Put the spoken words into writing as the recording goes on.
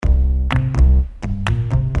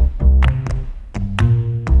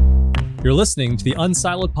You're listening to the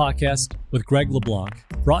Unsiloed podcast with Greg LeBlanc,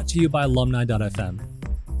 brought to you by Alumni.fm.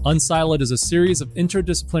 Unsiloed is a series of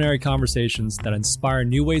interdisciplinary conversations that inspire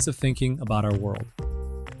new ways of thinking about our world.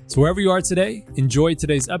 So wherever you are today, enjoy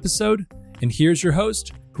today's episode, and here's your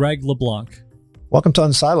host, Greg LeBlanc. Welcome to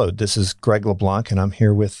Unsiloed. This is Greg LeBlanc, and I'm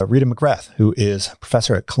here with Rita McGrath, who is a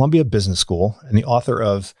professor at Columbia Business School and the author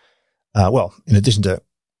of, in addition to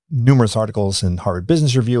numerous articles in Harvard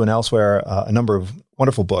Business Review and elsewhere, a number of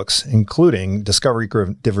wonderful books, including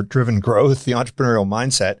Discovery-Driven Growth, The Entrepreneurial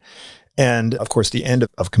Mindset, and, of course, The End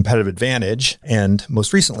of Competitive Advantage, and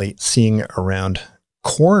most recently, Seeing Around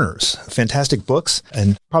Corners. Fantastic books,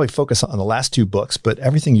 and probably focus on the last two books, but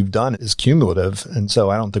everything you've done is cumulative, and so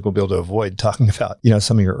I don't think we'll be able to avoid talking about,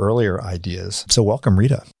 some of your earlier ideas. So welcome,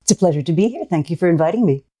 Rita. It's a pleasure to be here. Thank you for inviting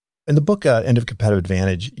me. In the book, End of Competitive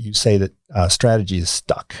Advantage, you say that strategy is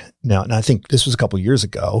stuck. Now, and I think this was a couple of years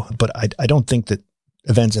ago, but I don't think that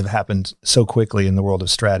events have happened so quickly in the world of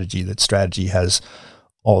strategy that strategy has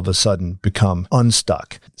all of a sudden become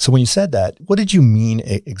unstuck. So when you said that, what did you mean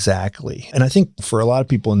exactly? And I think for a lot of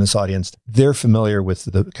people in this audience, they're familiar with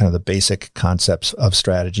the kind of the basic concepts of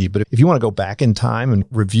strategy. But if you want to go back in time and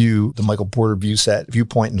review the Michael Porter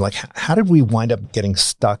viewpoint, and how did we wind up getting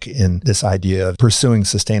stuck in this idea of pursuing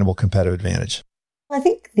sustainable competitive advantage? I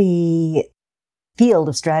think the field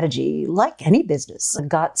of strategy, like any business,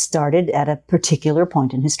 got started at a particular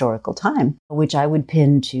point in historical time, which I would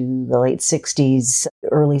pin to the late 60s,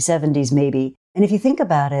 early 70s maybe. And if you think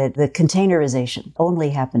about it, the containerization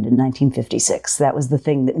only happened in 1956. That was the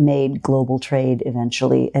thing that made global trade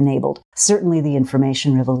eventually enabled. Certainly the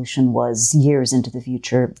information revolution was years into the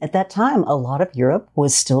future. At that time, a lot of Europe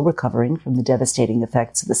was still recovering from the devastating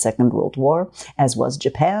effects of the Second World War, as was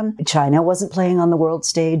Japan. China wasn't playing on the world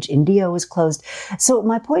stage. India was closed. So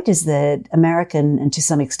my point is that American and to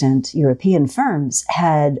some extent European firms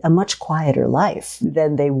had a much quieter life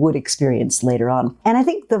than they would experience later on. And I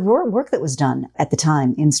think the work that was done at the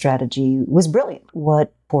time in strategy was brilliant.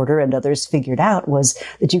 What Porter and others figured out was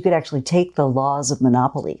that you could actually take the laws of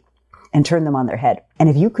monopoly and turn them on their head. And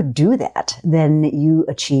if you could do that, then you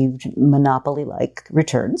achieved monopoly-like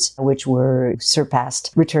returns, which were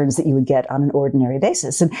surpassed returns that you would get on an ordinary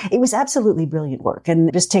basis. And it was absolutely brilliant work.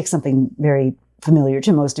 And just take something very familiar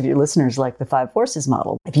to most of your listeners, like the Five Forces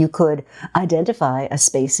model. If you could identify a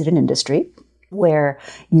space in an industry where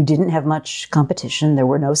you didn't have much competition, there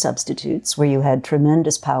were no substitutes, where you had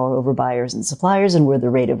tremendous power over buyers and suppliers, and where the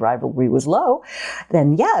rate of rivalry was low,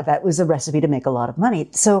 then that was a recipe to make a lot of money.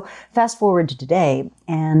 So fast forward to today,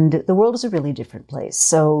 and the world is a really different place.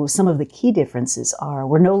 So some of the key differences are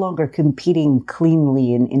we're no longer competing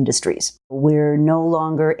cleanly in industries. We're no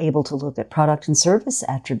longer able to look at product and service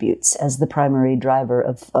attributes as the primary driver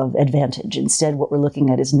of advantage. Instead, what we're looking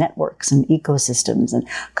at is networks and ecosystems and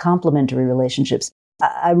complementary relationships.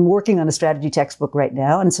 I'm working on a strategy textbook right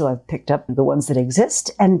now, and so I've picked up the ones that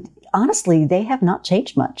exist. And honestly, they have not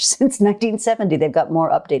changed much since 1970. They've got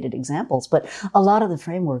more updated examples, but a lot of the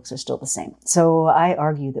frameworks are still the same. So I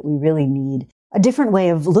argue that we really need a different way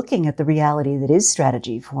of looking at the reality that is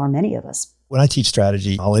strategy for many of us. When I teach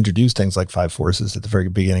strategy, I'll introduce things like Five Forces at the very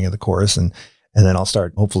beginning of the course, and then I'll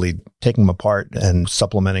start hopefully taking them apart and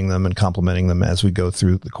supplementing them and complementing them as we go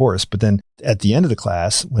through the course. But then at the end of the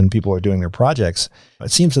class, when people are doing their projects,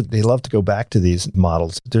 it seems that they love to go back to these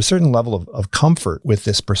models. There's a certain level of comfort with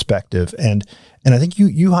this perspective. And I think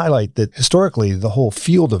you highlight that historically, the whole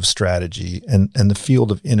field of strategy and the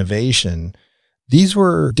field of innovation, these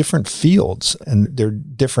were different fields, and they're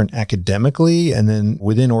different academically. And then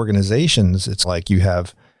within organizations, it's like you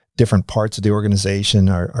have different parts of the organization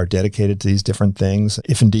are dedicated to these different things,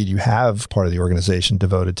 if indeed you have part of the organization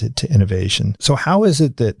devoted to innovation. So how is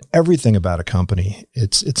it that everything about a company,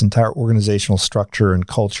 its entire organizational structure and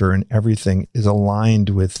culture and everything is aligned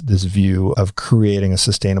with this view of creating a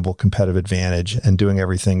sustainable competitive advantage and doing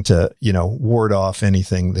everything to, ward off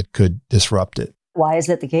anything that could disrupt it? Why is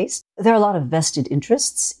that the case? There are a lot of vested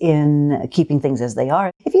interests in keeping things as they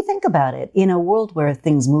are. If you think about it, in a world where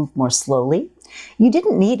things move more slowly, you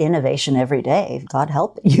didn't need innovation every day. God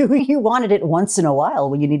help you. You wanted it once in a while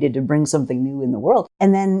when you needed to bring something new in the world.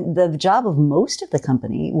 And then the job of most of the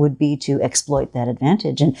company would be to exploit that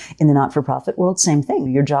advantage. And in the not-for-profit world, same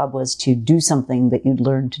thing. Your job was to do something that you'd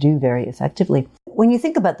learned to do very effectively. When you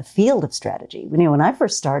think about the field of strategy, when I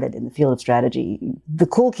first started in the field of strategy, the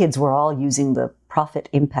cool kids were all using the profit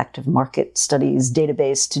impact of market studies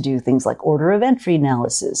database to do things like order of entry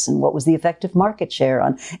analysis and what was the effective market share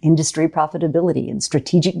on industry profitability and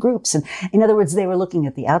strategic groups. And in other words, they were looking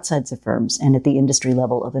at the outsides of firms and at the industry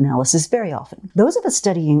level of analysis very often. Those of us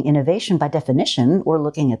studying innovation, by definition, were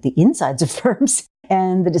looking at the insides of firms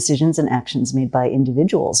and the decisions and actions made by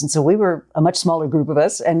individuals. And so we were a much smaller group of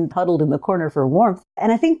us and huddled in the corner for warmth.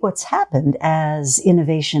 And I think what's happened as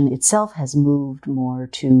innovation itself has moved more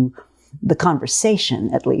to the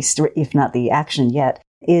conversation, at least, if not the action yet,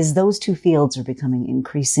 is those two fields are becoming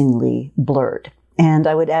increasingly blurred. And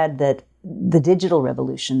I would add that the digital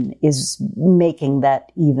revolution is making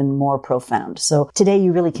that even more profound. So today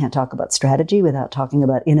you really can't talk about strategy without talking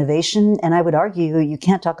about innovation. And I would argue you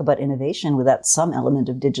can't talk about innovation without some element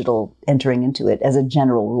of digital entering into it as a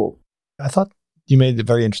general rule. I thought you made a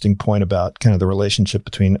very interesting point about kind of the relationship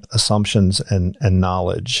between assumptions and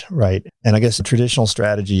knowledge, right? And I guess the traditional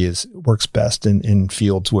strategy works best in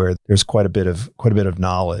fields where there's quite a bit of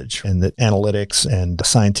knowledge, and that analytics and a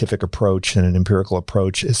scientific approach and an empirical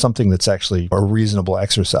approach is something that's actually a reasonable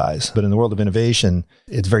exercise. But in the world of innovation,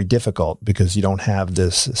 it's very difficult because you don't have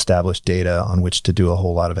this established data on which to do a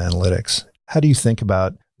whole lot of analytics. How do you think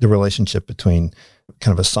about the relationship between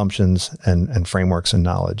kind of assumptions and frameworks and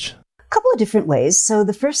knowledge? Couple of different ways. So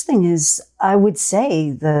the first thing is, I would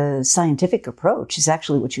say the scientific approach is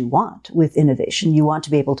actually what you want with innovation. You want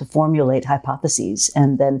to be able to formulate hypotheses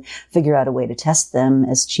and then figure out a way to test them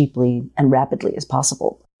as cheaply and rapidly as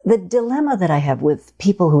possible. The dilemma that I have with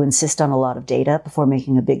people who insist on a lot of data before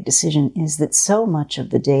making a big decision is that so much of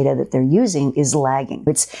the data that they're using is lagging.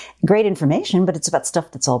 It's great information, but it's about stuff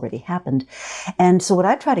that's already happened. And so what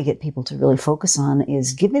I try to get people to really focus on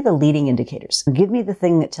is give me the leading indicators. Give me the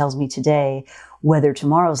thing that tells me today whether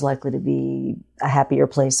tomorrow is likely to be a happier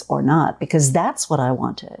place or not, because that's what I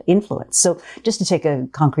want to influence. So just to take a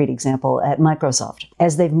concrete example, at Microsoft,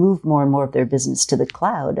 as they've moved more and more of their business to the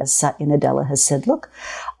cloud, as Satya Nadella has said, look,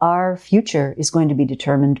 our future is going to be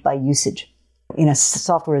determined by usage. In a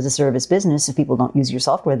software as a service business, if people don't use your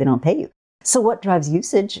software, they don't pay you. So what drives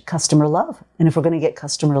usage? Customer love. And if we're going to get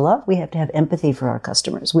customer love, we have to have empathy for our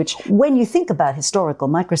customers, which when you think about historical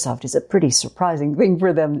Microsoft is a pretty surprising thing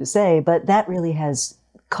for them to say, but that really has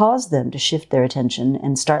caused them to shift their attention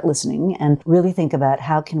and start listening and really think about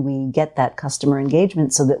how can we get that customer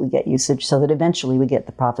engagement so that we get usage, so that eventually we get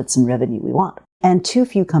the profits and revenue we want. And too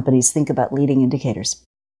few companies think about leading indicators.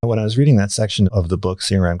 When I was reading that section of the book,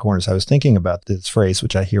 Seeing Around Corners, I was thinking about this phrase,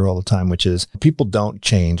 which I hear all the time, which is people don't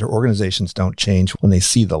change, or organizations don't change when they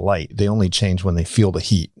see the light. They only change when they feel the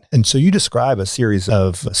heat. And so you describe a series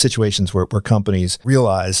of situations where companies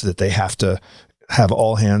realize that they have to have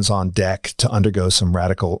all hands on deck to undergo some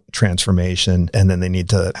radical transformation. And then they need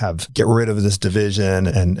to get rid of this division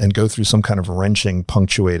and go through some kind of wrenching,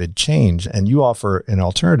 punctuated change. And you offer an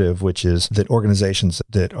alternative, which is that organizations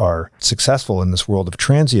that are successful in this world of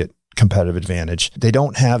transient competitive advantage, they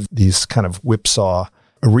don't have these kind of whipsaw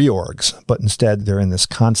reorgs, but instead they're in this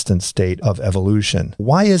constant state of evolution.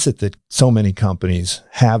 Why is it that so many companies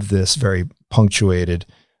have this very punctuated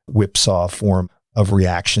whipsaw form of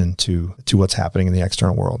reaction to what's happening in the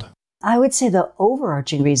external world? I would say the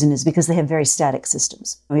overarching reason is because they have very static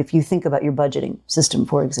systems. If you think about your budgeting system,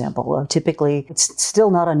 for example, typically it's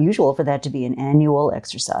still not unusual for that to be an annual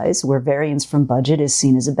exercise where variance from budget is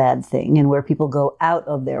seen as a bad thing and where people go out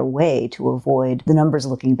of their way to avoid the numbers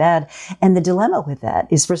looking bad. And the dilemma with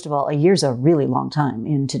that is, first of all, a year's a really long time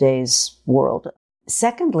in today's world.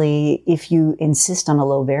 Secondly, if you insist on a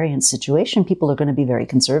low variance situation, people are going to be very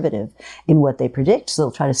conservative in what they predict. So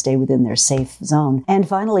they'll try to stay within their safe zone. And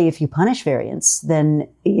finally, if you punish variance, then,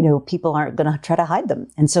 people aren't going to try to hide them.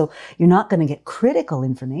 And so you're not going to get critical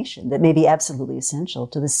information that may be absolutely essential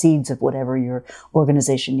to the seeds of whatever your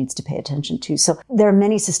organization needs to pay attention to. So there are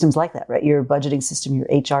many systems like that, right? Your budgeting system, your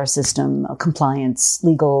HR system, compliance,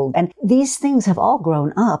 legal, and these things have all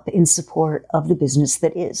grown up in support of the business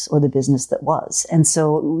that is, or the business that was. And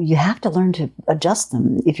so you have to learn to adjust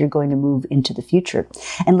them if you're going to move into the future.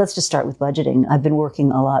 And let's just start with budgeting. I've been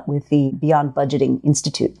working a lot with the Beyond Budgeting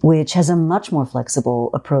Institute, which has a much more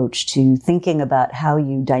flexible approach to thinking about how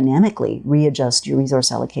you dynamically readjust your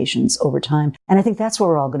resource allocations over time. And I think that's where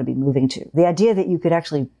we're all going to be moving to. The idea that you could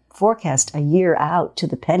actually forecast a year out to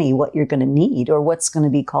the penny what you're going to need or what's going to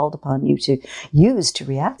be called upon you to use to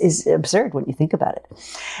react is absurd when you think about it.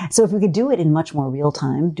 So if we could do it in much more real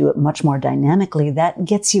time, do it much more dynamically, that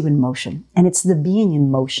gets you in motion. And it's the being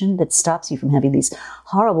in motion that stops you from having these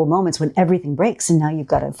horrible moments when everything breaks and now you've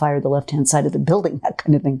got to fire the left-hand side of the building, that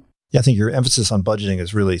kind of thing. Yeah, I think your emphasis on budgeting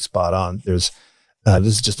is really spot on. This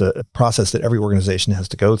is just a process that every organization has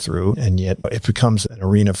to go through, and yet it becomes an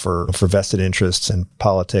arena for vested interests and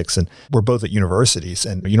politics. And we're both at universities,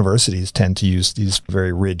 and universities tend to use these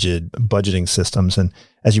very rigid budgeting systems. And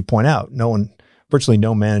as you point out, virtually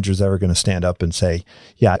no manager is ever going to stand up and say,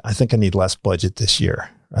 yeah, I think I need less budget this year,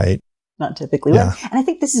 right? Not typically. Yeah. And I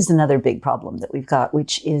think this is another big problem that we've got,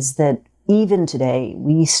 which is that even today,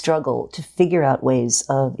 we struggle to figure out ways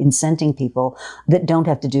of incenting people that don't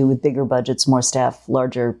have to do with bigger budgets, more staff,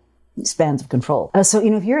 larger spans of control. So,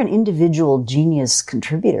 if you're an individual genius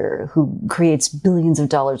contributor who creates billions of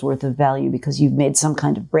dollars worth of value because you've made some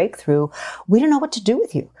kind of breakthrough, we don't know what to do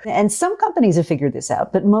with you. And some companies have figured this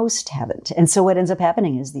out, but most haven't. And so what ends up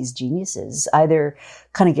happening is these geniuses either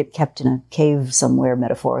kind of get kept in a cave somewhere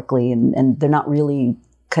metaphorically, and they're not really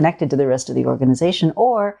connected to the rest of the organization,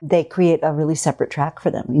 or they create a really separate track for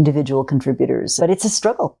them, individual contributors. But it's a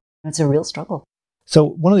struggle. It's a real struggle. So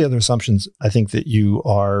one of the other assumptions I think that you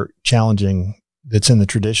are challenging that's in the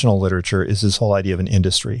traditional literature is this whole idea of an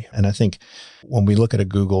industry. And I think when we look at a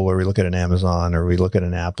Google or we look at an Amazon or we look at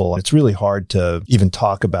an Apple, it's really hard to even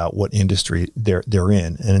talk about what industry they're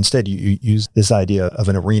in. And instead you use this idea of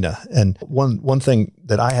an arena. And one thing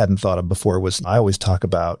that I hadn't thought of before was I always talk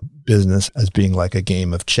about business as being like a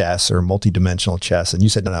game of chess or multidimensional chess. And you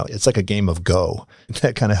said, no, it's like a game of Go.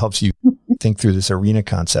 That kind of helps you think through this arena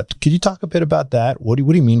concept. Could you talk a bit about that? What do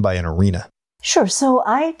you mean by an arena? Sure. So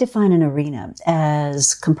I define an arena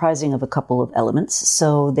as comprising of a couple of elements.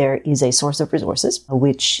 So there is a source of resources,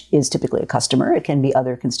 which is typically a customer. It can be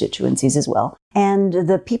other constituencies as well. And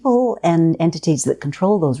the people and entities that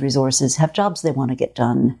control those resources have jobs they want to get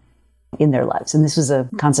done in their lives. And this was a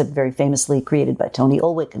concept very famously created by Tony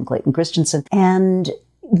Ulwick and Clayton Christensen. And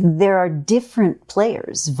there are different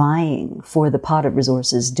players vying for the pot of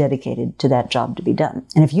resources dedicated to that job to be done.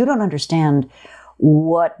 And if you don't understand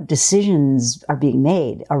what decisions are being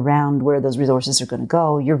made around where those resources are going to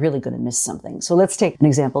go, you're really going to miss something. So let's take an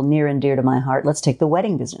example near and dear to my heart. Let's take the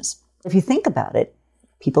wedding business. If you think about it,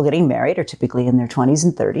 people getting married are typically in their 20s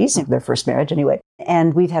and 30s, their first marriage anyway.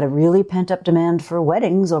 And we've had a really pent-up demand for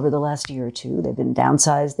weddings over the last year or two. They've been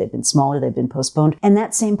downsized, they've been smaller, they've been postponed. And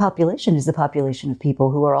that same population is the population of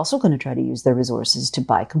people who are also going to try to use their resources to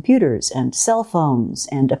buy computers and cell phones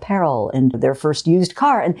and apparel and their first used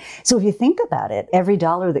car. And so if you think about it, every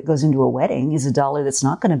dollar that goes into a wedding is a dollar that's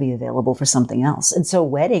not going to be available for something else. And so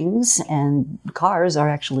weddings and cars are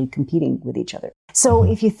actually competing with each other. So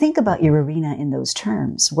if you think about your arena in those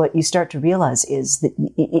terms, what you start to realize is that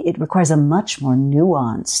it requires a much more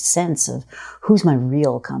nuanced sense of who's my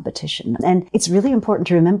real competition. And it's really important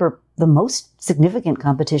to remember the most significant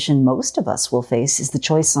competition most of us will face is the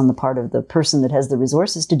choice on the part of the person that has the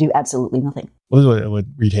resources to do absolutely nothing. Well, what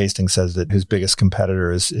Reed Hastings says, that his biggest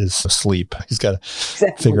competitor is sleep. He's got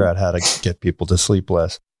to figure out how to get people to sleep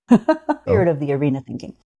less. Spirit of the arena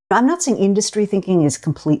thinking. I'm not saying industry thinking is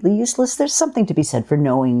completely useless. There's something to be said for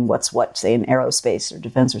knowing what's what, say in aerospace or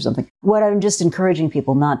defense or something. What I'm just encouraging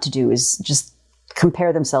people not to do is just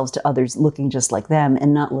compare themselves to others looking just like them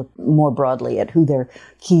and not look more broadly at who their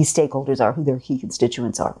key stakeholders are, who their key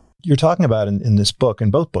constituents are. You're talking about in this book,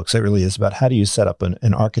 in both books, it really is about how do you set up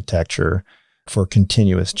an architecture for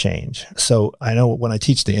continuous change. So I know when I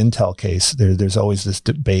teach the Intel case, there's always this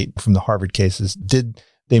debate from the Harvard cases. Did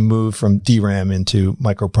they moved from DRAM into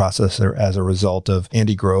microprocessor as a result of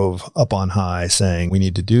Andy Grove up on high saying we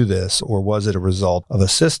need to do this? Or was it a result of a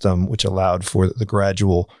system which allowed for the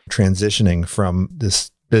gradual transitioning from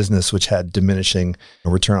this business which had diminishing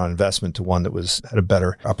return on investment to one that had a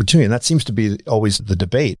better opportunity? And that seems to be always the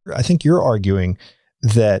debate. I think you're arguing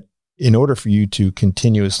that in order for you to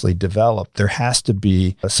continuously develop, there has to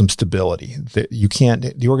be some stability. That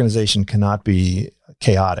the organization cannot be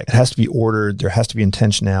chaotic. It has to be ordered. There has to be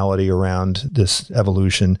intentionality around this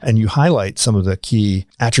evolution. And you highlight some of the key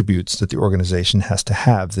attributes that the organization has to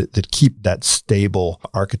have that keep that stable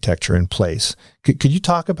architecture in place. Could you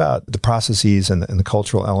talk about the processes and the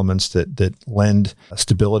cultural elements that lend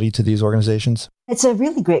stability to these organizations? It's a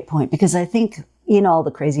really great point, because I think in all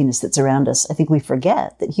the craziness that's around us, I think we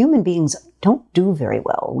forget that human beings don't do very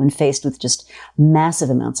well when faced with just massive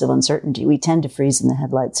amounts of uncertainty. We tend to freeze in the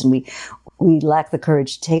headlights, and we lack the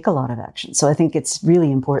courage to take a lot of action. So I think it's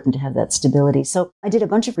really important to have that stability. So I did a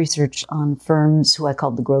bunch of research on firms who I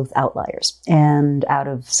called the growth outliers. And out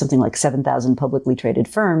of something like 7,000 publicly traded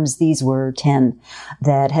firms, these were 10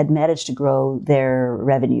 that had managed to grow their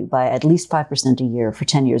revenue by at least 5% a year for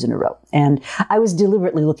 10 years in a row. And I was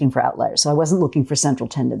deliberately looking for outliers. So I wasn't looking for central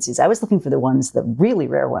tendencies. I was looking for the ones, the really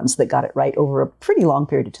rare ones that got it right over a pretty long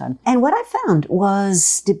period of time. And what I found was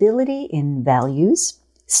stability in values,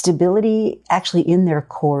 stability actually in their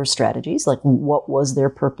core strategies, like what was their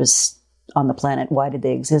purpose on the planet? Why did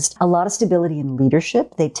they exist? A lot of stability in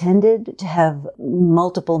leadership. They tended to have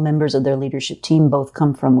multiple members of their leadership team both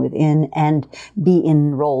come from within and be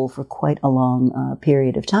in role for quite a long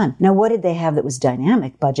period of time. Now, what did they have that was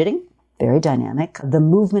dynamic? Budgeting. very dynamic. The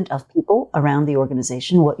movement of people around the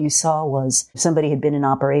organization, what you saw was if somebody had been in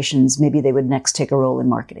operations, maybe they would next take a role in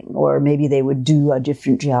marketing, or maybe they would do a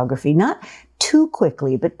different geography, not too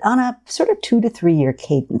quickly, but on a sort of 2 to 3 year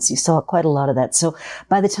cadence. You saw quite a lot of that. So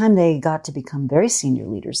by the time they got to become very senior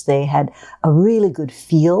leaders, they had a really good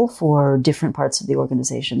feel for different parts of the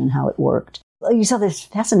organization and how it worked. You saw this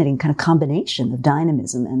fascinating kind of combination of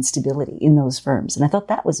dynamism and stability in those firms. And I thought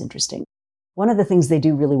that was interesting. One of the things they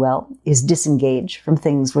do really well is disengage from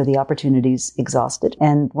things where the opportunity's exhausted.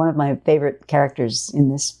 And one of my favorite characters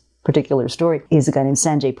in this particular story is a guy named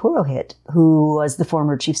Sanjay Purohit, who was the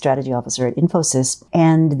former chief strategy officer at Infosys.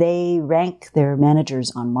 And they rank their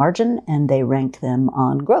managers on margin and they rank them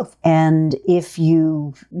on growth. And if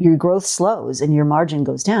your growth slows and your margin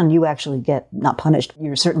goes down, you actually get not punished.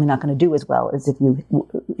 You're certainly not going to do as well as if you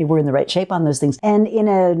were in the right shape on those things. And in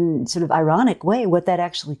a sort of ironic way, what that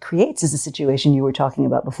actually creates is a situation you were talking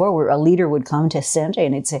about before, where a leader would come to Sanjay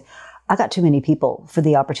and he'd say, I got too many people for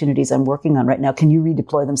the opportunities I'm working on right now. Can you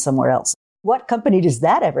redeploy them somewhere else? What company does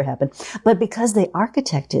that ever happen? But because they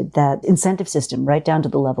architected that incentive system right down to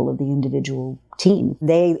the level of the individual team,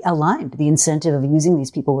 they aligned the incentive of using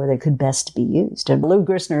these people where they could best be used. And Lou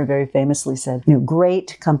Gerstner very famously said,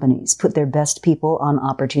 great companies put their best people on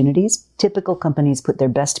opportunities. Typical companies put their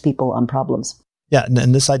best people on problems. Yeah,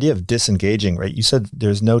 and this idea of disengaging, right? You said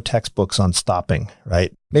there's no textbooks on stopping,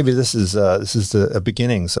 right? Maybe this is the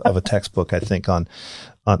beginnings of a textbook, I think, on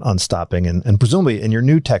stopping, and presumably in your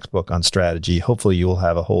new textbook on strategy, hopefully you will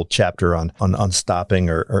have a whole chapter on stopping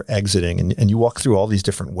or exiting, and you walk through all these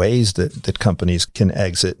different ways that companies can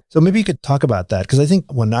exit. So maybe you could talk about that, because I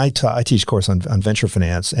think when I teach a course on venture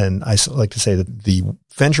finance, and I like to say that the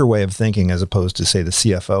venture way of thinking, as opposed to, say, the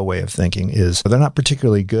CFO way of thinking, is they're not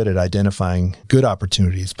particularly good at identifying good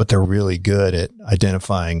opportunities, but they're really good at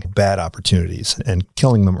identifying bad opportunities and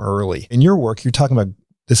killing them early. In your work, you're talking about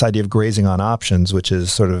this idea of grazing on options, which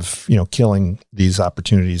is sort of, killing these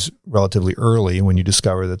opportunities relatively early when you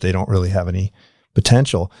discover that they don't really have any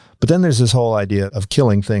potential. But then there's this whole idea of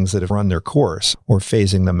killing things that have run their course, or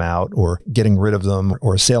phasing them out, or getting rid of them,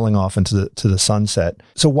 or sailing off into the sunset.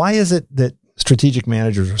 So why is it that strategic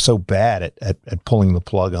managers are so bad at pulling the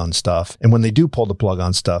plug on stuff? And when they do pull the plug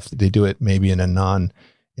on stuff, they do it maybe in a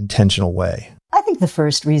non-intentional way. I think the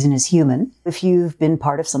first reason is human. If you've been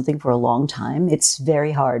part of something for a long time, it's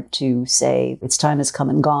very hard to say its time has come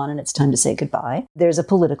and gone and it's time to say goodbye. There's a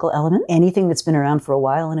political element. Anything that's been around for a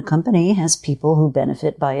while in a company has people who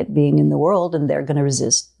benefit by it being in the world, and they're going to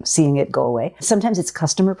resist seeing it go away. Sometimes it's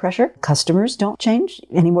customer pressure. Customers don't change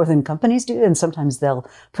any more than companies do, and sometimes they'll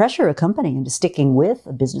pressure a company into sticking with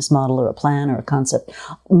a business model or a plan or a concept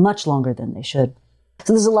much longer than they should.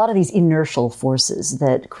 So there's a lot of these inertial forces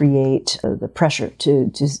that create the pressure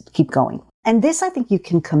to keep going. And this, I think, you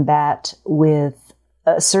can combat with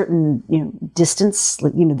a certain, distance,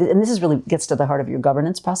 and this is really gets to the heart of your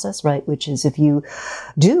governance process, right? Which is if you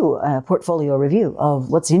do a portfolio review of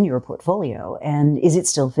what's in your portfolio and is it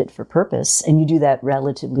still fit for purpose, and you do that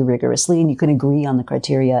relatively rigorously and you can agree on the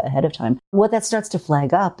criteria ahead of time, what that starts to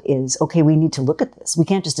flag up is, okay, we need to look at this. We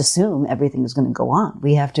can't just assume everything is going to go on.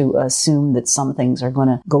 We have to assume that some things are going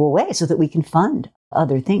to go away so that we can fund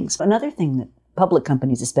other things. Another thing that public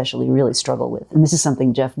companies especially really struggle with, and this is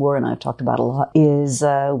something Jeff Moore and I have talked about a lot, is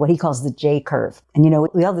what he calls the J curve. And,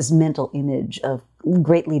 we have this mental image of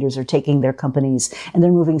great leaders are taking their companies and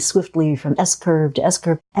they're moving swiftly from S curve to S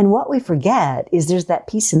curve. And what we forget is there's that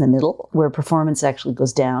piece in the middle where performance actually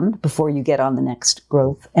goes down before you get on the next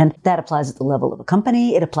growth. And that applies at the level of a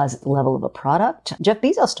company. It applies at the level of a product. Jeff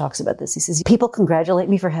Bezos talks about this. He says, people congratulate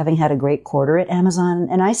me for having had a great quarter at Amazon.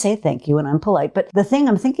 And I say thank you and I'm polite. But the thing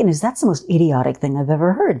I'm thinking is that's the most idiotic thing I've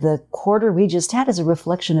ever heard. The quarter we just had is a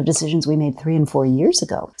reflection of decisions we made 3 and 4 years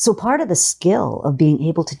ago. So part of the skill of being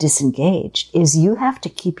able to disengage is you have to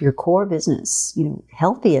keep your core business,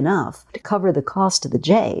 healthy enough to cover the cost of the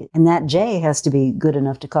J. And that J has to be good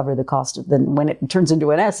enough to cover the cost of when it turns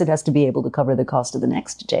into an S, it has to be able to cover the cost of the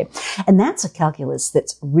next J. And that's a calculus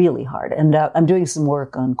that's really hard. And I'm doing some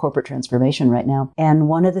work on corporate transformation right now. And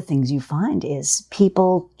one of the things you find is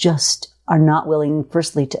people just are not willing,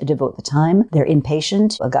 firstly, to devote the time. They're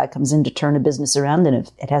impatient. A guy comes in to turn a business around, and if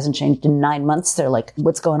it hasn't changed in 9 months, they're like,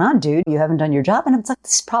 what's going on, dude? You haven't done your job. And it's like,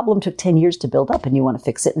 this problem took 10 years to build up, and you want to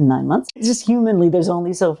fix it in 9 months. It's just humanly, there's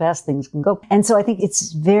only so fast things can go. And so I think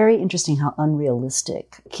it's very interesting how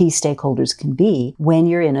unrealistic key stakeholders can be when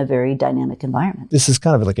you're in a very dynamic environment. This is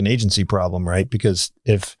kind of like an agency problem, right? Because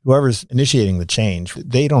if whoever's initiating the change,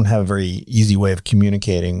 they don't have a very easy way of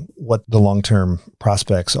communicating what the long-term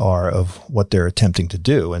prospects are of what they're attempting to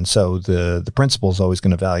do. And so the principal is always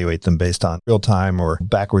going to evaluate them based on real-time or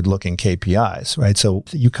backward-looking KPIs, right? So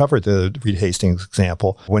you covered the Reed Hastings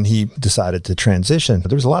example. When he decided to transition,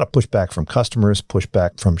 there was a lot of pushback from customers,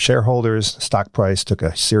 pushback from shareholders. Stock price took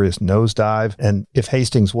a serious nosedive. And if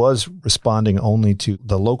Hastings was responding only to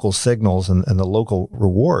the local signals and the local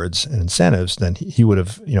rewards and incentives, then he would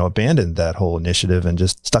have, abandoned that whole initiative and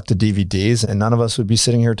just stuck to DVDs, and none of us would be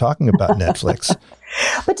sitting here talking about Netflix.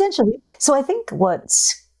 Potentially. So I think what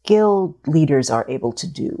skilled leaders are able to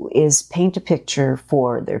do is paint a picture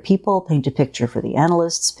for their people, paint a picture for the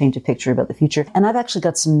analysts, paint a picture about the future. And I've actually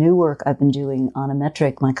got some new work I've been doing on a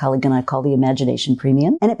metric my colleague and I call the imagination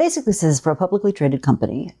premium. And it basically says for a publicly traded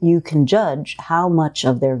company, you can judge how much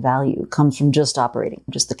of their value comes from just operating,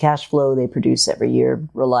 just the cash flow they produce every year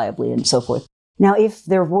reliably and so forth. Now, if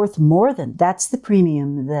they're worth more than, that's the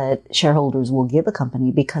premium that shareholders will give a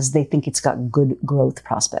company because they think it's got good growth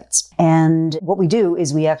prospects. And what we do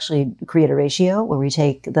is we actually create a ratio where we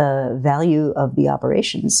take the value of the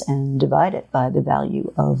operations and divide it by the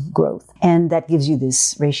value of growth. And that gives you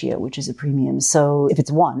this ratio, which is a premium. So if it's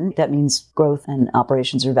 1, that means growth and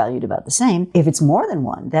operations are valued about the same. If it's more than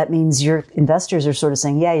 1, that means your investors are sort of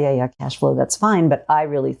saying, yeah, cash flow, that's fine, but I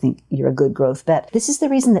really think you're a good growth bet. This is the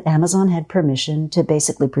reason that Amazon had permission to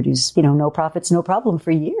basically produce, no profits, no problem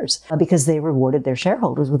for years because they rewarded their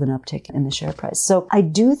shareholders with an uptick in the share price. So I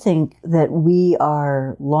do think that we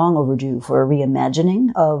are long overdue for a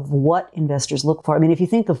reimagining of what investors look for. I mean, if you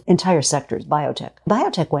think of entire sectors,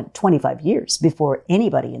 biotech went 25 years before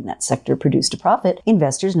anybody in that sector produced a profit.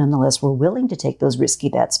 Investors nonetheless were willing to take those risky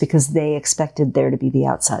bets because they expected there to be the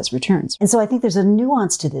outsized returns. And so I think there's a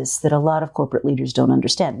nuance to this that a lot of corporate leaders don't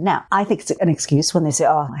understand. Now, I think it's an excuse when they say,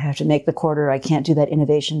 I have to make the quarter, I can't do that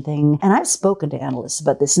innovation thing. And I've spoken to analysts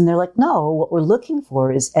about this and they're like, no, what we're looking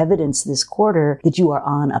for is evidence this quarter that you are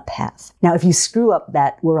on a path. Now, if you screw up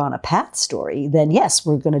that we're on a path story, then yes,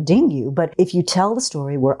 we're going to ding you. But if you tell the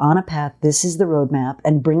story, we're on a path, this is the roadmap,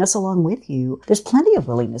 and bring us along with you, there's plenty of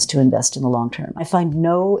willingness to invest in the long term. I find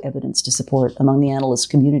no evidence to support among the analyst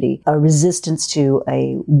community a resistance to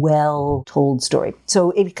a well-told story.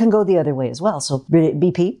 So it can go the other way as well. So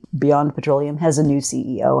BP, Beyond Petroleum, has a new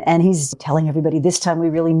CEO and he's telling everybody this time we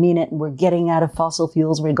really mean it and we're getting out of fossil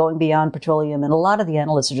fuels, we're going beyond petroleum. And a lot of the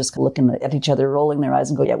analysts are just looking at each other, rolling their eyes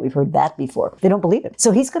and go, yeah, we've heard that before. They don't believe it.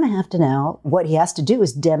 So he's going to have to now, what he has to do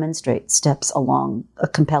is demonstrate steps along a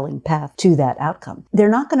compelling path to that outcome. They're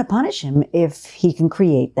not going to punish him if he can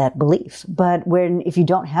create that belief. But if you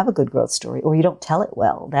don't have a good growth story or you don't tell it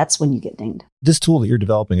well, that's when you get dinged. This tool that you're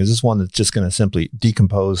developing, is this one that's just going to simply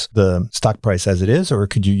decompose the stock price as it is, or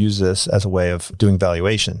could you use this as a way of doing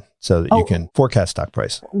valuation so that you can forecast stock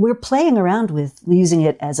price? We're playing around with using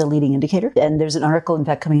it as a leading indicator. And there's an article, in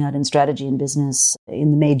fact, coming out in Strategy and Business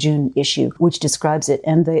in the May-June issue, which describes it.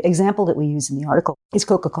 And the example that we use in the article is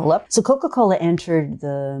Coca-Cola. So Coca-Cola entered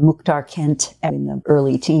the Mukhtar Kent in the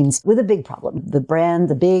early teens with a big problem.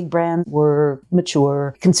 The big brands were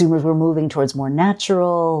mature. Consumers were moving towards more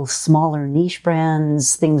natural, smaller niche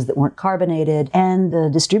brands, things that weren't carbonated, and the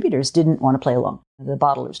distributors didn't want to play along. The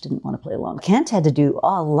bottlers didn't want to play along. Kent had to do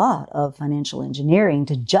a lot of financial engineering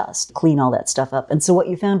to just clean all that stuff up. And so what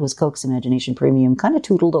you found was Coke's imagination premium kind of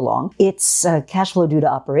tootled along. Its cash flow due to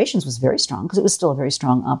operations was very strong because it was still a very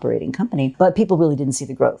strong operating company, but people really didn't see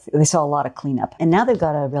the growth. They saw a lot of cleanup. And now they've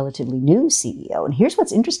got a relatively new CEO. And here's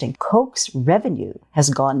what's interesting. Coke's revenue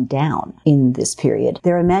has gone down in this period.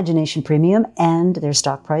 Their imagination premium and their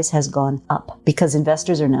stock price has gone up because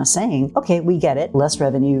investors are now saying, okay, we get it. Less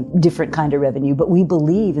revenue, different kind of revenue, but we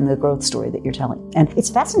believe in the growth story that you're telling. And it's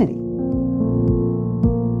fascinating.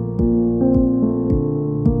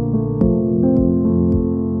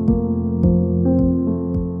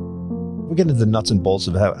 We'll get into the nuts and bolts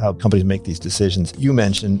of how companies make these decisions. You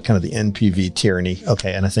mentioned kind of the NPV tyranny.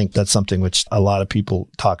 Okay. And I think that's something which a lot of people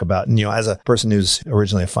talk about. And, as a person who's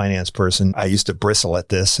originally a finance person, I used to bristle at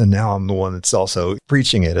this. And now I'm the one that's also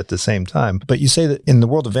preaching it at the same time. But you say that in the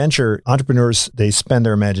world of venture, entrepreneurs, they spend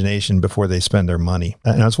their imagination before they spend their money.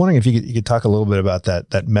 And I was wondering if you could talk a little bit about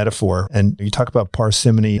that metaphor. And you talk about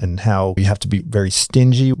parsimony and how you have to be very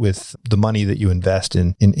stingy with the money that you invest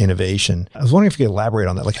in innovation. I was wondering if you could elaborate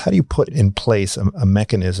on that. Like, how do you put in place a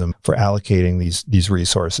mechanism for allocating these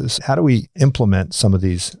resources? How do we implement some of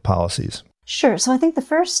these policies? Sure. So I think the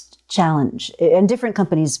first challenge, and different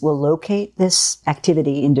companies will locate this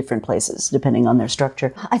activity in different places, depending on their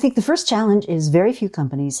structure. I think the first challenge is very few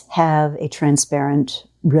companies have a transparent,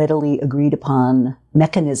 readily agreed upon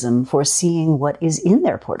mechanism for seeing what is in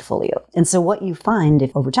their portfolio. And so what you find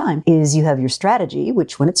if over time is you have your strategy,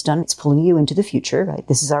 which when it's done, it's pulling you into the future, right?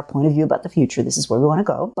 This is our point of view about the future. This is where we want to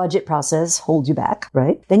go. Budget process holds you back,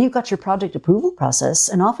 right? Then you've got your project approval process.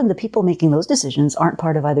 And often the people making those decisions aren't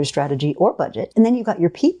part of either strategy or budget. And then you've got your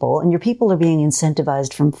people, and your people are being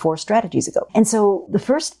incentivized from 4 strategies ago. And so the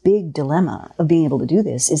first big dilemma of being able to do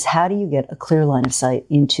this is, how do you get a clear line of sight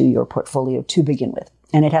into your portfolio to begin with?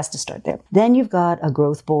 And it has to start there. Then you've got a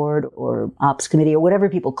growth board or ops committee or whatever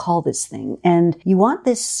people call this thing. And you want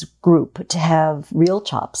this group to have real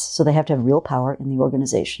chops. So they have to have real power in the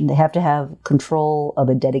organization. They have to have control of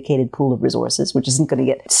a dedicated pool of resources, which isn't going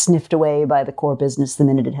to get sniffed away by the core business the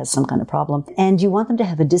minute it has some kind of problem. And you want them to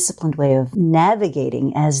have a disciplined way of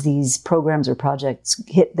navigating as these programs or projects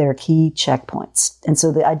hit their key checkpoints. And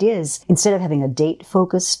so the idea is, instead of having a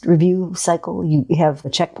date-focused review cycle, you have a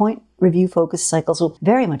checkpoint review focused cycle. So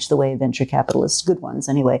very much the way venture capitalists, good ones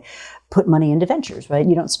anyway, put money into ventures, right?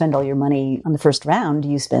 You don't spend all your money on the first round.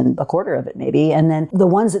 You spend a quarter of it maybe. And then the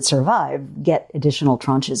ones that survive get additional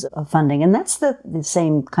tranches of funding. And that's the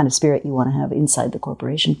same kind of spirit you want to have inside the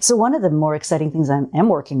corporation. So one of the more exciting things I am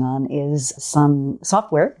working on is some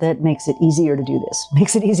software that makes it easier to do this,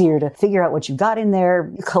 makes it easier to figure out what you've got in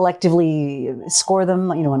there, collectively score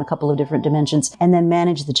them, on a couple of different dimensions, and then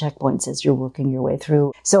manage the checkpoints as you're working your way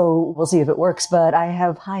through. So we'll see if it works, but I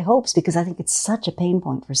have high hopes because I think it's such a pain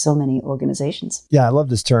point for so many organizations. Yeah, I love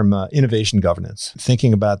this term, innovation governance.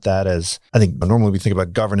 Thinking about that as, I think normally we think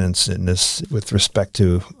about governance in this with respect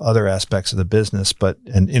to other aspects of the business,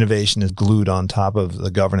 and innovation is glued on top of the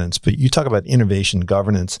governance. But you talk about innovation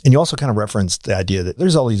governance, and you also kind of referenced the idea that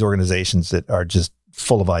there's all these organizations that are just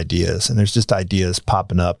full of ideas, and there's just ideas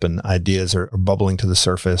popping up, and ideas are bubbling to the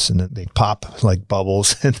surface, and they pop like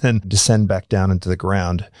bubbles and then descend back down into the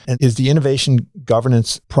ground. And is the innovation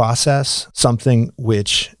governance process something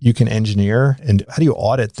which you can engineer? And how do you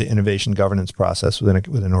audit the innovation governance process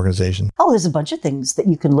within an organization? Oh, there's a bunch of things that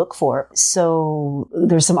you can look for. So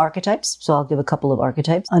there's some archetypes. So I'll give a couple of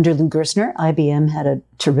archetypes. Under Lou Gerstner, IBM had a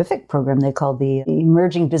terrific program they called the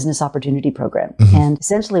Emerging Business Opportunity Program. Mm-hmm. And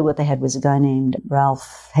essentially what they had was a guy named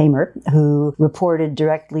Ralph Hamer, who reported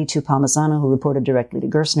directly to Palmisano, who reported directly to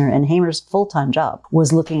Gerstner. And Hamer's full-time job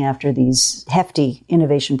was looking after these hefty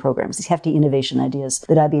innovation programs, these hefty innovation ideas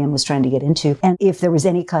that IBM was trying to get into. And if there was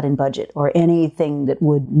any cut in budget or anything that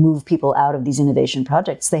would move people out of these innovation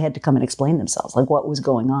projects, they had to come and explain themselves, like what was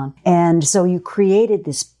going on. And so you created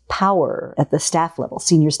this power at the staff level,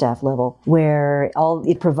 senior staff level, where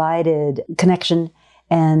it provided connection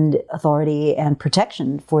and authority and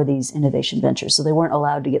protection for these innovation ventures. So they weren't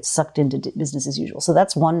allowed to get sucked into business as usual. So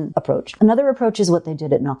that's one approach. Another approach is what they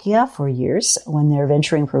did at Nokia for years when their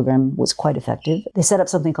venturing program was quite effective. They set up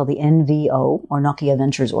something called the NVO, or Nokia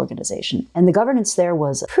Ventures Organization. And the governance there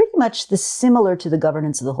was pretty much similar to the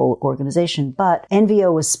governance of the whole organization, but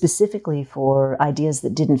NVO was specifically for ideas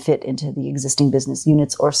that didn't fit into the existing business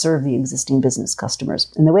units or serve the existing business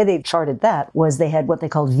customers. And the way they charted that was they had what they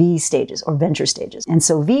called V stages, or venture stages. And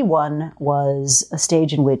so V1 was a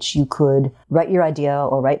stage in which you could write your idea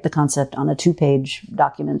or write the concept on a 2-page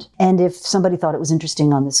document. And if somebody thought it was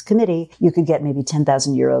interesting on this committee, you could get maybe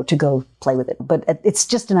 10,000 euro to go play with it. But it's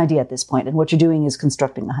just an idea at this point. And what you're doing is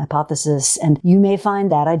constructing a hypothesis. And you may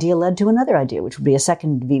find that idea led to another idea, which would be a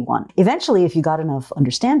second V1. Eventually, if you got enough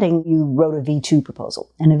understanding, you wrote a V2 proposal.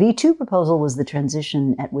 And a V2 proposal was the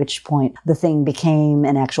transition at which point the thing became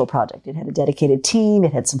an actual project. It had a dedicated team.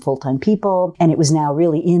 It had some full-time people. And it was now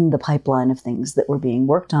really in the pipeline of things that were being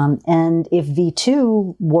worked on. And if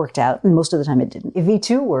V2 worked out, and most of the time it didn't, if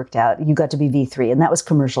V2 worked out, you got to be V3, and that was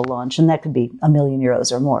commercial launch, and that could be €1 million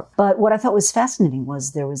or more. But what I thought was fascinating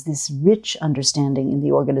was there was this rich understanding in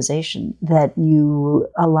the organization that you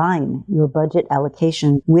align your budget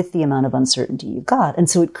allocation with the amount of uncertainty you've got. And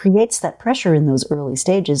so it creates that pressure in those early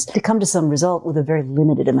stages to come to some result with a very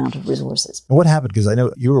limited amount of resources. What happened? Because I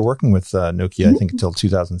know you were working with Nokia, I think, until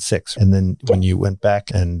 2006. And then when you went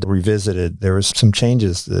back and revisited, there was some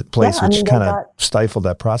changes that place which kind of stifled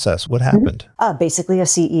that process. What happened? Basically, a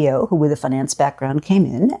CEO who with a finance background came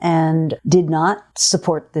in and did not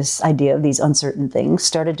support this idea of these uncertain things,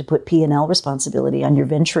 started to put P&L responsibility on your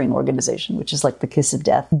venturing organization, which is like the kiss of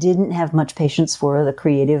death. Didn't have much patience for the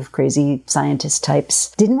creative, crazy scientist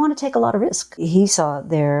types. Didn't want to take a lot of risk. He saw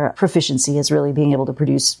their proficiency as really being able to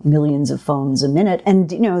produce millions of phones a minute.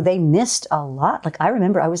 And, they missed a lot. Like I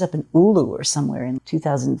remember I was up in Oulu or somewhere in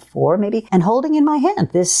 2004 maybe, and holding in my hand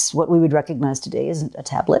this, what we would recognize today as a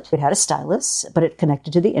tablet. It had a stylus, but it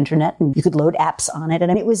connected to the internet and you could load apps on it.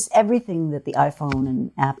 And it was everything that the iPhone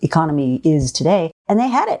and app economy is today. And they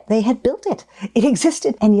had it. They had built it. It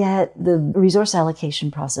existed. And yet the resource allocation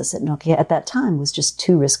process at Nokia at that time was just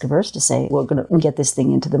too risk averse to say, we're going to get this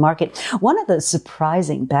thing into the market. One of the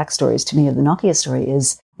surprising backstories to me of the Nokia story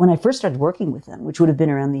is when I first started working with them, which would have been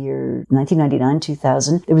around the year 1999,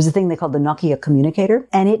 2000, there was a thing they called the Nokia communicator,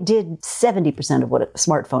 and it did 70% of what a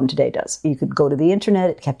smartphone today does. You could go to the internet,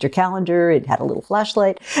 it kept your calendar, it had a little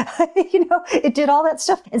flashlight, it did all that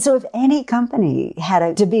stuff. And so if any company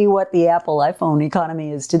had to be what the Apple iPhone economy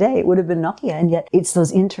is today, it would have been Nokia. And yet it's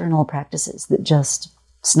those internal practices that just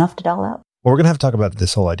snuffed it all out. Well, we're going to have to talk about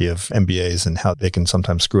this whole idea of MBAs and how they can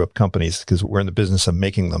sometimes screw up companies because we're in the business of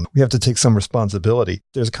making them. We have to take some responsibility.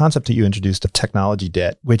 There's a concept that you introduced of technology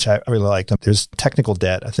debt, which I really liked. There's technical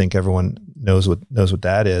debt. I think everyone knows what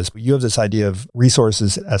that is. You have this idea of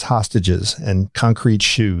resources as hostages and concrete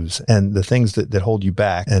shoes and the things that hold you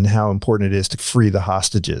back and how important it is to free the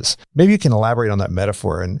hostages. Maybe you can elaborate on that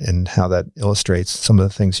metaphor and how that illustrates some of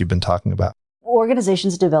the things you've been talking about.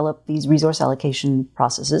 Organizations develop these resource allocation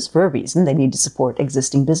processes for a reason. They need to support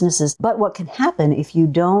existing businesses. But what can happen if you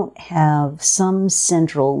don't have some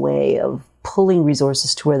central way of pulling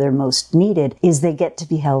resources to where they're most needed is they get to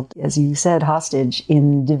be held, as you said, hostage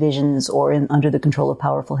in divisions or under the control of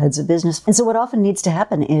powerful heads of business. And so what often needs to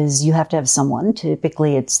happen is you have to have someone,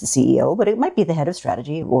 typically it's the CEO, but it might be the head of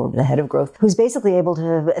strategy or the head of growth, who's basically able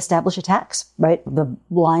to establish a tax, right? The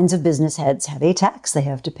lines of business heads have a tax they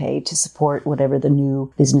have to pay to support whatever the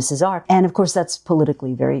new businesses are. And of course, that's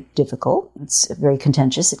politically very difficult. It's very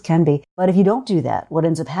contentious. It can be. But if you don't do that, what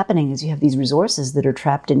ends up happening is you have these resources that are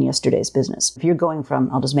trapped in yesterday's business. If you're going from,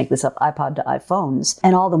 I'll just make this up, iPod to iPhones,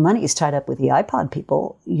 and all the money is tied up with the iPod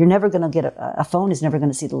people, you're never going to get a phone is never going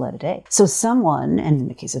to see the light of day. So someone, and in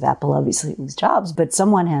the case of Apple, obviously it was Jobs, but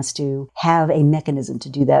someone has to have a mechanism to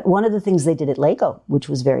do that. One of the things they did at Lego, which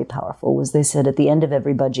was very powerful, was they said at the end of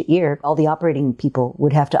every budget year, all the operating people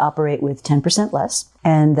would have to operate with 10% less.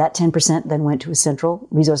 And that 10% then went to a central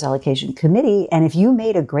resource allocation committee. And if you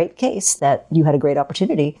made a great case that you had a great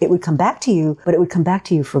opportunity, it would come back to you, but it would come back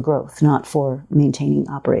to you for growth, not for maintaining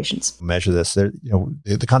operations. Measure this.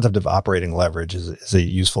 The concept of operating leverage is a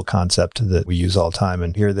useful concept that we use all the time.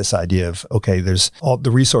 And here, this idea of, okay, there's all the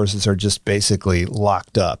resources are just basically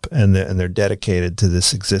locked up and they're dedicated to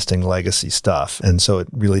this existing legacy stuff. And so it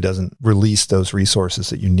really doesn't release those resources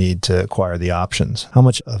that you need to acquire the options. How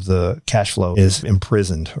much of the cash flow is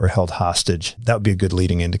imprisoned or held hostage? That would be a good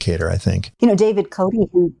leading indicator, I think. David Cote,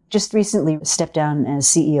 who just recently stepped down as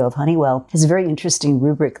CEO of Honeywell, has a very interesting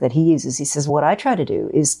rubric that he uses. He says, what I try to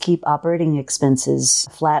do is keep operating expenses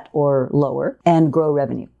flat or lower and grow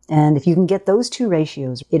revenue. And if you can get those two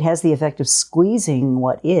ratios, it has the effect of squeezing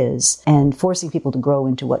what is and forcing people to grow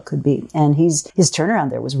into what could be. And his turnaround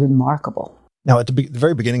there was remarkable. Now, at the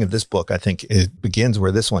very beginning of this book, I think it begins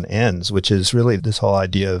where this one ends, which is really this whole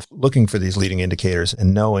idea of looking for these leading indicators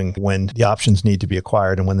and knowing when the options need to be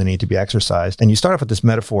acquired and when they need to be exercised. And you start off with this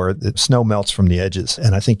metaphor that snow melts from the edges.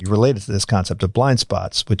 And I think you related to this concept of blind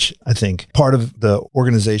spots, which I think part of the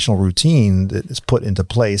organizational routine that is put into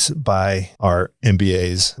place by our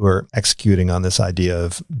MBAs who are executing on this idea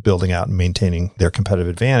of building out and maintaining their competitive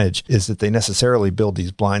advantage is that they necessarily build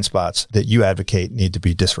these blind spots that you advocate need to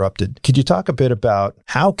be disrupted. Could you talk a bit about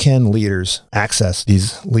how can leaders access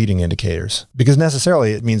these leading indicators? Because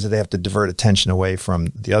necessarily it means that they have to divert attention away from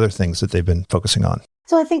the other things that they've been focusing on.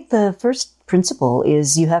 So I think the first principle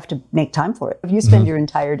is you have to make time for it. If you spend your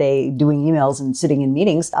entire day doing emails and sitting in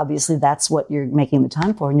meetings, obviously that's what you're making the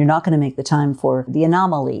time for. And you're not going to make the time for the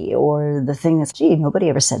anomaly or the thing that's, gee, nobody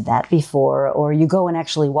ever said that before. Or you go and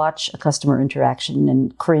actually watch a customer interaction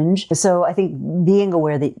and cringe. So I think being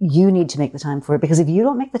aware that you need to make the time for it, because if you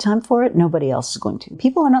don't make the time for it, nobody else is going to.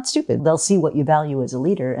 People are not stupid. They'll see what you value as a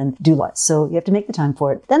leader and do less. So you have to make the time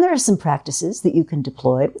for it. Then there are some practices that you can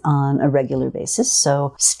deploy on a regular basis.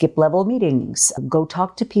 So skip level meetings. Go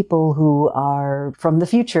talk to people who are from the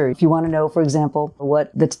future. If you want to know, for example,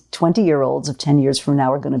 what the 20-year-olds of 10 years from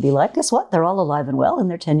now are going to be like, guess what? They're all alive and well and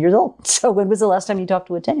they're 10 years old. So when was the last time you talked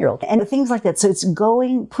to a 10-year-old? And things like that. So it's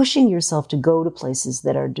pushing yourself to go to places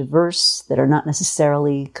that are diverse, that are not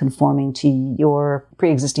necessarily conforming to your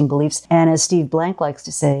pre-existing beliefs. And as Steve Blank likes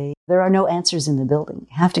to say, there are no answers in the building.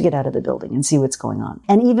 You have to get out of the building and see what's going on.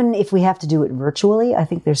 And even if we have to do it virtually, I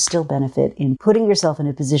think there's still benefit in putting yourself in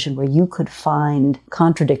a position where you could find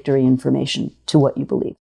contradictory information to what you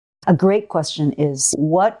believe. A great question is,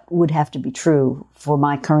 what would have to be true for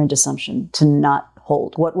my current assumption to not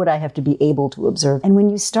hold? What would I have to be able to observe? And when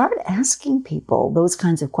you start asking people those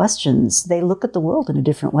kinds of questions, they look at the world in a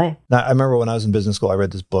different way. Now, I remember when I was in business school, I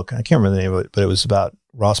read this book. I can't remember the name of it, but it was about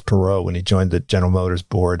Ross Perot when he joined the General Motors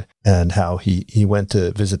board and how he went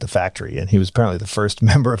to visit the factory. And he was apparently the first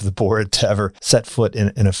member of the board to ever set foot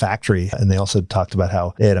in a factory. And they also talked about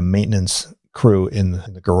how they had a maintenance crew in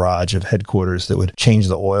the garage of headquarters that would change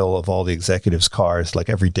the oil of all the executives' cars like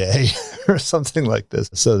every day or something like this.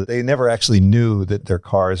 So that they never actually knew that their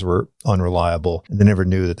cars were unreliable. And they never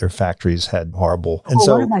knew that their factories had horrible. And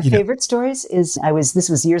so one of my favorite stories is this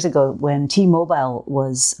was years ago when T-Mobile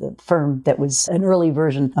was a firm that was an early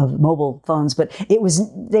version of mobile phones, but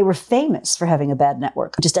they were famous for having a bad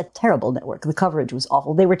network, just a terrible network. The coverage was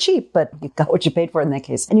awful. They were cheap, but you got what you paid for in that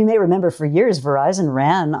case. And you may remember for years, Verizon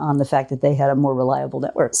ran on the fact that they had a more reliable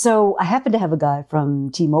network. So I happened to have a guy from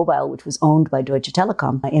T-Mobile, which was owned by Deutsche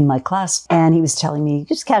Telekom, in my class. And he was telling me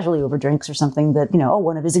just casually over drinks or something that,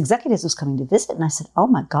 one of his executives was coming to visit. And I said, oh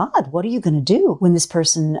my God, what are you going to do when this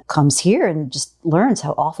person comes here and just learns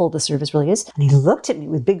how awful the service really is? And he looked at me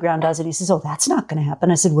with big round eyes and he says, oh, that's not going to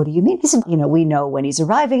happen. I said, what do you mean? He said, we know when he's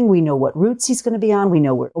arriving. We know what routes he's going to be on. We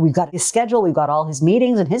know we've got his schedule. We've got all his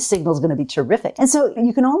meetings and his signal is going to be terrific. And so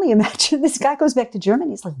you can only imagine this guy goes back to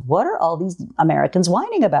Germany. He's like, what are all these Americans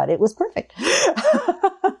whining about? It was perfect.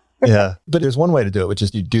 Yeah. But there's one way to do it, which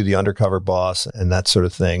is you do the undercover boss and that sort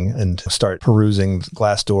of thing and start perusing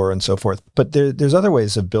Glassdoor and so forth. But there's other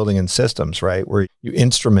ways of building in systems, right? Where you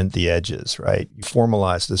instrument the edges, right? You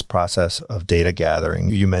formalize this process of data gathering.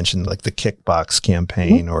 You mentioned like the Kickbox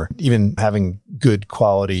campaign or even having good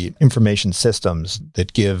quality information systems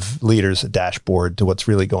that give leaders a dashboard to what's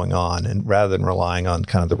really going on. And rather than relying on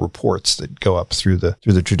kind of the reports that go up through the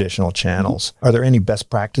traditional channels. Are there any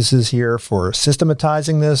best practices here for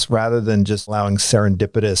systematizing this rather than just allowing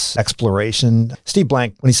serendipitous exploration? Steve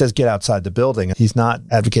Blank, when he says get outside the building, he's not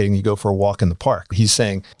advocating you go for a walk in the park. He's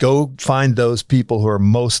saying go find those people who are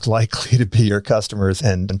most likely to be your customers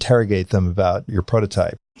and interrogate them about your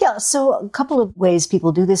prototype. Yeah, so a couple of ways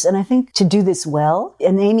people do this. And I think to do this well,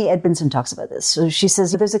 and Amy Edmondson talks about this. So she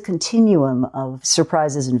says there's a continuum of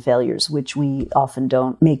surprises and failures, which we often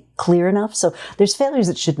don't make clear enough. So there's failures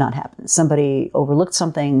that should not happen. Somebody overlooked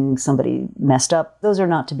something, somebody messed up. Those are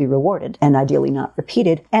not to be rewarded and ideally not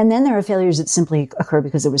repeated. And then there are failures that simply occur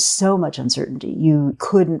because there was so much uncertainty. You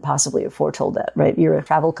couldn't possibly have foretold that, right? You're a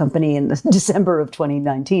travel company in December of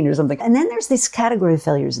 2019 or something. And then there's this category of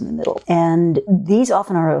failures in the middle. And these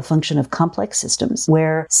often are a function of complex systems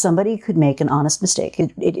where somebody could make an honest mistake.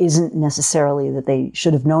 It isn't necessarily that they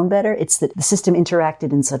should have known better. It's that the system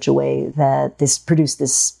interacted in such a way that this produced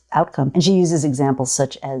this outcome. And she uses examples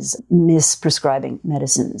such as misprescribing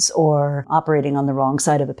medicines or operating on the wrong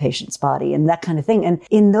side of a patient's body and that kind of thing. And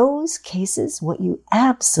in those cases, what you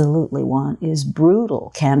absolutely want is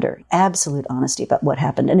brutal candor, absolute honesty about what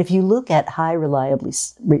happened. And if you look at high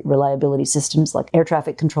reliability systems like air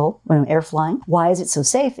traffic control, air flying, why is it so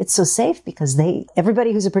safe? It's so safe because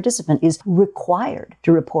everybody who's a participant is required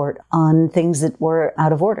to report on things that were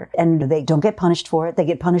out of order. And they don't get punished for it. They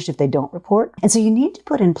get punished if they don't report. And so you need to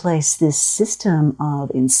put in place this system of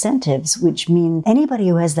incentives, which mean anybody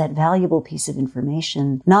who has that valuable piece of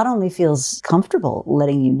information not only feels comfortable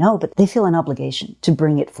letting you know, but they feel an obligation to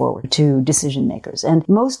bring it forward to decision makers. And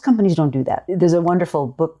most companies don't do that. There's a wonderful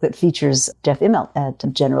book that features Jeff Immelt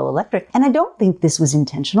at General Electric. And I don't think this was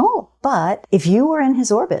intentional, but if you were in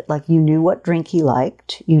his orbit, like you knew what drink he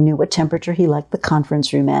liked, you knew what temperature he liked the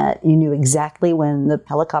conference room at, you knew exactly when the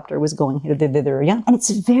helicopter was going thither or yon. And it's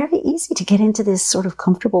very easy to get into this sort of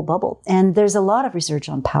comfortable bubble. And there's a lot of research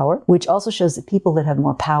on power, which also shows that people that have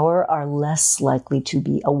more power are less likely to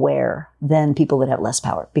be aware than people that have less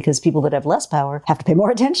power, because people that have less power have to pay more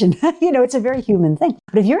attention. It's a very human thing.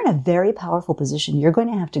 But if you're in a very powerful position, you're going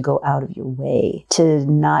to have to go out of your way to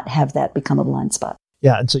not have that become a blind spot.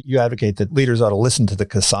 Yeah. And so you advocate that leaders ought to listen to the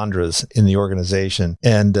Cassandras in the organization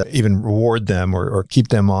and even reward them or keep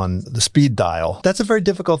them on the speed dial. That's a very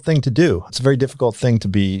difficult thing to do. It's a very difficult thing to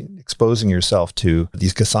be exposing yourself to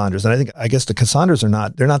these Cassandras. And I guess the Cassandras they're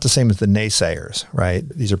not the same as the naysayers, right?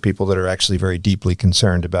 These are people that are actually very deeply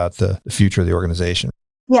concerned about the future of the organization.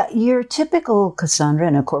 Yeah, your typical Cassandra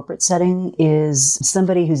in a corporate setting is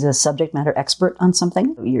somebody who's a subject matter expert on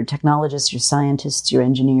something. Your technologists, your scientists, your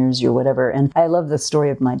engineers, your whatever. And I love the story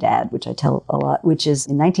of my dad, which I tell a lot, which is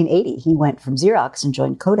in 1980, he went from Xerox and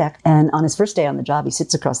joined Kodak. And on his first day on the job, he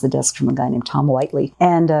sits across the desk from a guy named Tom Whiteley.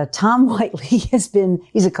 And Tom Whiteley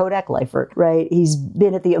he's a Kodak lifer, right? He's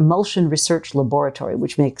been at the Emulsion Research Laboratory,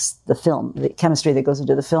 which makes the film, the chemistry that goes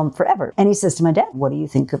into the film forever. And he says to my dad, what do you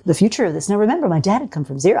think of the future of this? Now remember, my dad had come from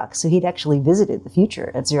from Xerox. So he'd actually visited the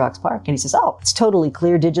future at Xerox PARC. And he says, oh, it's totally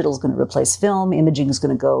clear. Digital is going to replace film. Imaging is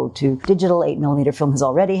going to go to digital. 8mm film has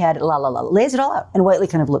already had it. Lays it all out. And Whiteley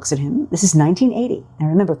kind of looks at him. This is 1980. And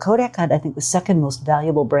remember, Kodak had, I think, the second most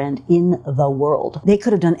valuable brand in the world. They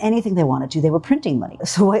could have done anything they wanted to. They were printing money.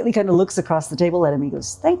 So Whiteley kind of looks across the table at him. He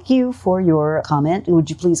goes, thank you for your comment. Would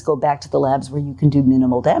you please go back to the labs where you can do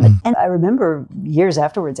minimal damage? And I remember years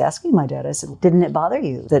afterwards asking my dad, I said, didn't it bother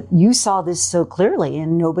you that you saw this so clearly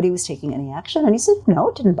and nobody was taking any action? And he said, no,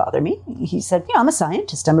 it didn't bother me. He said, I'm a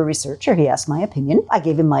scientist. I'm a researcher. He asked my opinion. I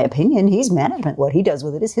gave him my opinion. He's management. What he does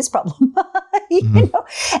with it is his problem. You know?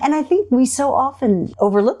 And I think we so often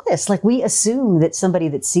overlook this. Like, we assume that somebody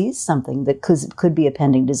that sees something that could be a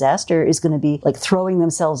pending disaster is going to be like throwing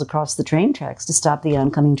themselves across the train tracks to stop the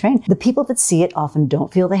oncoming train. The people that see it often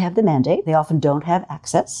don't feel they have the mandate. They often don't have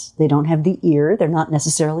access. They don't have the ear. They're not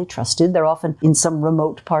necessarily trusted. They're often in some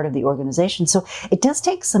remote part of the organization. So it does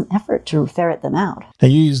take some effort to ferret them out. Now,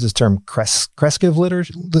 you use this term Kresgev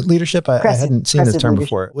leadership. I hadn't seen this term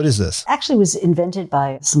before. What is this? Actually was invented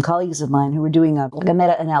by some colleagues of mine who were doing a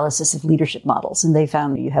meta-analysis of leadership models. And they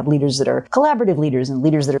found you have leaders that are collaborative leaders and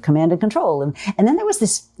leaders that are command and control. And then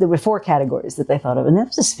there were 4 categories that they thought of. And there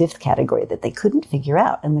was this 5th category that they couldn't figure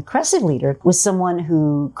out. And the Kresgev leader was someone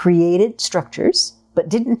who created structures but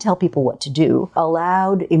didn't tell people what to do,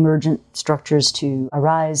 allowed emergent structures to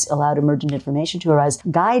arise, allowed emergent information to arise,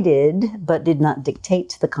 guided, but did not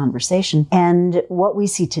dictate the conversation. And what we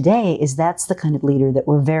see today is that's the kind of leader that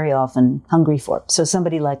we're very often hungry for. So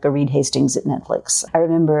somebody like a Reed Hastings at Netflix. I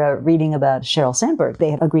remember reading about Sheryl Sandberg.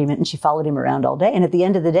 They had an agreement and she followed him around all day. And at the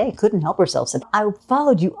end of the day, couldn't help herself, said, I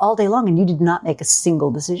followed you all day long and you did not make a single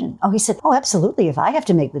decision. Oh, he said, oh, absolutely. If I have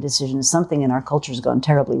to make the decision, something in our culture has gone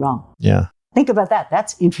terribly wrong. Yeah. Think about that.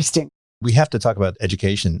 That's interesting. We have to talk about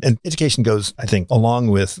education. And education goes, I think, along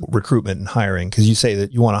with recruitment and hiring, because you say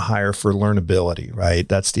that you want to hire for learnability, right?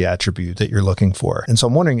 That's the attribute that you're looking for. And so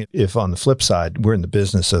I'm wondering if on the flip side, we're in the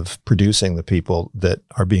business of producing the people that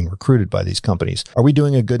are being recruited by these companies. Are we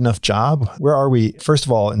doing a good enough job? Where are we, first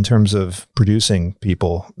of all, in terms of producing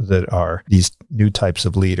people that are these new types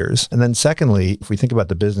of leaders? And then secondly, if we think about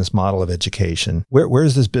the business model of education, where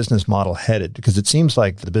is this business model headed? Because it seems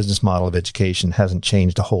like the business model of education hasn't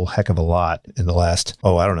changed a whole heck of a lot in the last,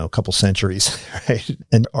 couple centuries, right?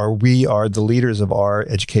 And are the leaders of our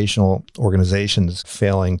educational organizations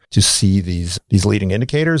failing to see these leading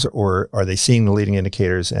indicators, or are they seeing the leading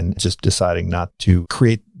indicators and just deciding not to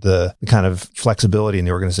create the kind of flexibility in the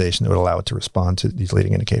organization that would allow it to respond to these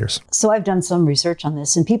leading indicators? So I've done some research on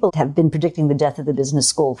this, and people have been predicting the death of the business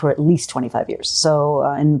school for at least 25 years. So,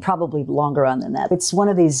 and probably longer on than that. It's one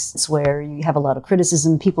of these where you have a lot of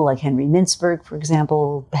criticism. People like Henry Mintzberg, for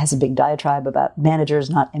example, has a big diatribe about managers,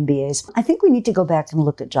 not MBAs. I think we need to go back and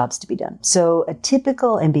look at jobs to be done. So a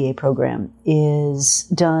typical MBA program is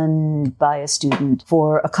done by a student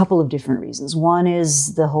for a couple of different reasons. One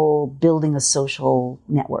is the whole building a social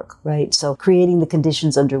network. Right? So creating the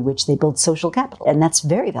conditions under which they build social capital. And that's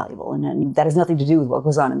very valuable. And that has nothing to do with what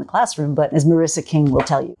goes on in the classroom. But as Marissa King will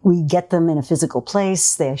tell you, we get them in a physical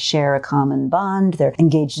place. They share a common bond. They're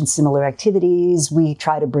engaged in similar activities. We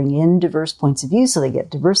try to bring in diverse points of view so they get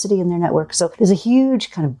diversity in their network. So there's a huge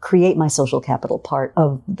kind of create my social capital part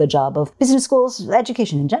of the job of business schools,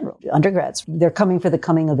 education in general, undergrads. They're coming for the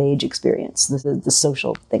coming of age experience, the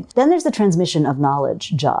social thing. Then there's the transmission of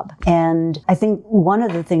knowledge job. And I think one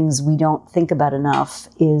of the things we don't think about enough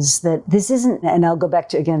is that this isn't, and I'll go back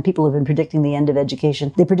to, again, people have been predicting the end of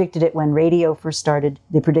education. They predicted it when radio first started.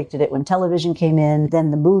 They predicted it when television came in,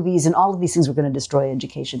 then the movies, and all of these things were going to destroy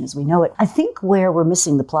education as we know it. I think where we're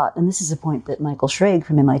missing the plot, and this is a point that Michael Schrage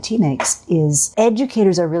from MIT makes, is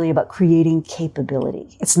educators are really about creating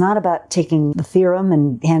capability. It's not about taking the theorem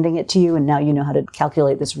and handing it to you and now you know how to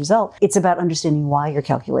calculate this result. It's about understanding why you're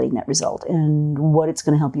calculating that result and what it's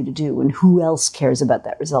going to help you to do and who else cares about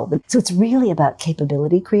that result. So it's really about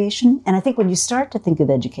capability creation. And I think when you start to think of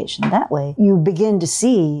education that way, you begin to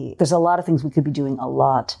see there's a lot of things we could be doing a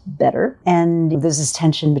lot better. And there's this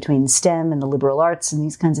tension between STEM and the liberal arts and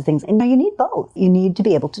these kinds of things. And you need both. You need to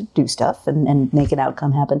be able to do stuff and make an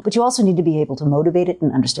outcome happen. But you also need to be able to motivate it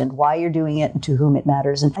and understand why you're doing it and to whom it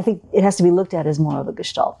matters. And I think it has to be looked at as more of a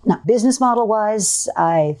gestalt. Now, business model wise,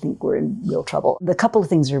 I think we're in real trouble. The couple of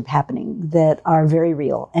things are happening. that are very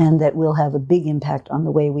real and that will have a big impact on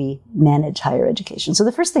the way we manage higher education. So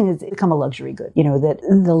the first thing is it's become a luxury good. That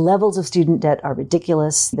the levels of student debt are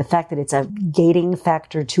ridiculous. The fact that it's a gating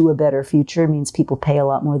factor to a better future means people pay a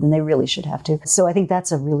lot more than they really should have to. So I think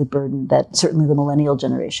that's a really burden that certainly the millennial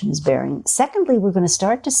generation is bearing. Secondly, we're going to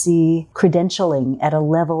start to see credentialing at a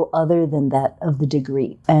level other than that of the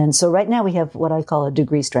degree. And so right now we have what I call a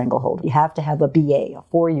degree stranglehold. You have to have a BA, a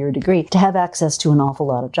 4-year degree, to have access to an awful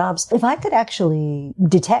lot of jobs. If I could actually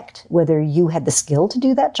detect whether you had the skill to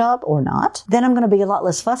do that job or not, then I'm going to be a lot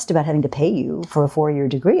less fussed about having to pay you for a 4-year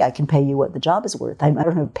degree. I can pay you what the job is worth. I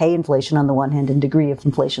don't have pay inflation on the one hand and degree of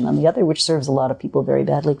inflation on the other, which serves a lot of people very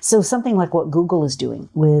badly. So something like what Google is doing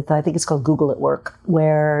with, I think it's called Google at Work,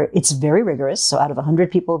 where it's very rigorous. So out of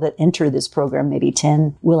 100 people that enter this program, maybe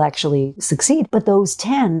 10 will actually succeed. But those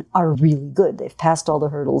 10 are really good. They've passed all the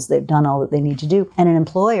hurdles. They've done all that they need to do. And an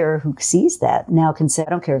employer who sees that now can say, I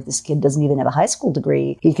don't care if this kid doesn't even have a high school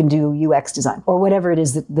degree, he can do UX design or whatever it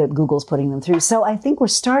is that Google's putting them through. So I think we're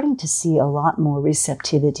starting to see a lot more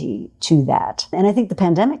receptivity to that. And I think the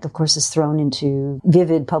pandemic, of course, has thrown into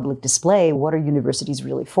vivid public display what are universities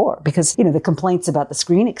really for? Because, the complaints about the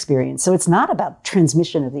screen experience. So it's not about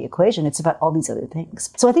transmission of the equation. It's about all these other things.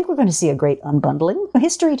 So I think we're going to see a great unbundling.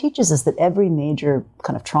 History teaches us that every major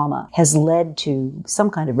kind of trauma has led to some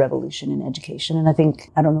kind of revolution in education. And I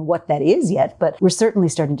don't know what that is yet, but we're certainly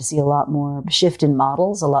starting to see a lot more shift in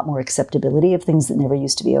models, a lot more acceptability of things that never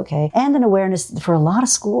used to be okay, and an awareness for a lot of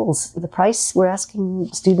schools. The price we're asking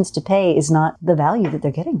students to pay is not the value that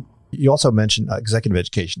they're getting. You also mentioned executive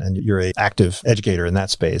education, and you're an active educator in that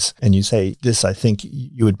space. And you say this, I think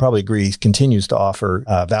you would probably agree, continues to offer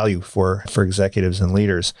value for executives and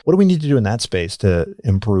leaders. What do we need to do in that space to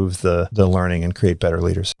improve the learning and create better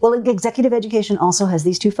leaders? Well, executive education also has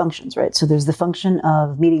these two functions, right? So there's the function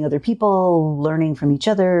of meeting other people, learning from each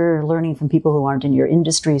other, learning from people who aren't in your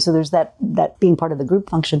industry. So there's that being part of the group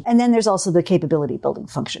function. And then there's also the capability building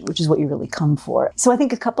function, which is what you really come for. So I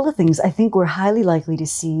think a couple of things. I think we're highly likely to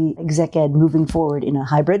see exec ed moving forward in a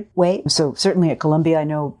hybrid way. So certainly at Columbia, I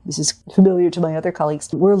know this is familiar to my other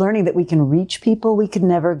colleagues, we're learning that we can reach people we could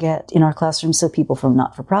never get in our classrooms. So people from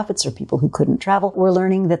not-for-profits or people who couldn't travel. We're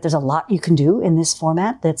learning that there's a lot you can do in this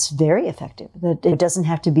format that's very effective, that it doesn't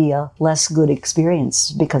have to be a less good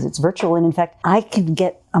experience because it's virtual. And in fact, I can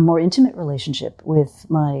get a more intimate relationship with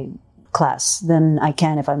my class than I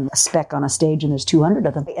can if I'm a spec on a stage and there's 200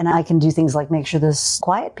 of them. And I can do things like make sure the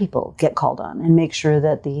quiet people get called on and make sure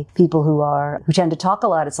that the people who tend to talk a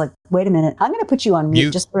lot, it's like, wait a minute, I'm going to put you on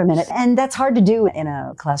mute just for a minute. And that's hard to do in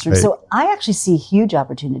a classroom. Right. So I actually see huge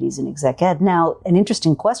opportunities in exec ed. Now, an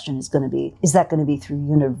interesting question is going to be, is that going to be through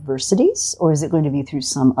universities or is it going to be through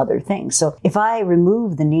some other thing? So if I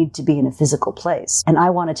remove the need to be in a physical place and I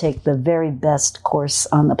want to take the very best course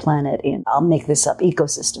on the planet in, I'll make this up,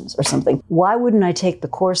 ecosystems or something, why wouldn't I take the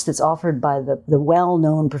course that's offered by the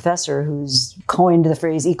well-known professor who's coined the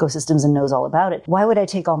phrase ecosystems and knows all about it? Why would I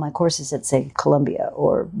take all my courses at, say, Columbia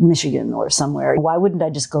or Michigan or somewhere? Why wouldn't I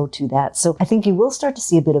just go to that? So I think you will start to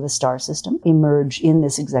see a bit of a star system emerge in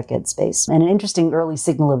this exec ed space. And an interesting early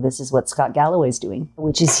signal of this is what Scott Galloway's doing,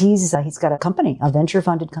 which is he's got a company, a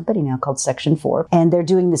venture-funded company now called Section 4. And they're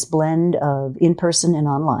doing this blend of in-person and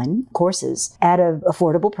online courses at an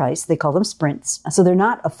affordable price. They call them sprints. So they're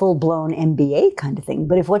not a full-blown MBA kind of thing.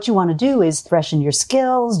 But if what you want to do is freshen your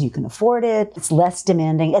skills, you can afford it, it's less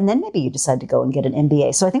demanding, and then maybe you decide to go and get an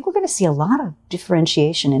MBA. So I think we're going to see a lot of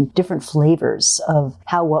differentiation in different flavors of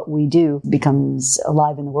how what we do becomes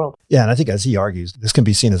alive in the world. Yeah, and I think as he argues, this can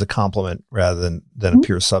be seen as a complement rather than a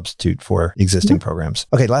pure substitute for existing programs.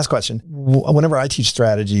 Okay, last question. Whenever I teach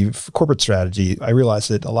strategy, corporate strategy, I realize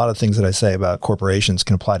that a lot of things that I say about corporations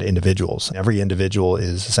can apply to individuals. Every individual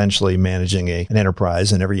is essentially managing an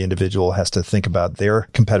enterprise, and every individual has to think about their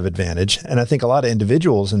competitive advantage. And I think a lot of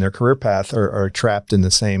individuals in their career path are trapped in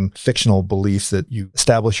the same fictional belief that you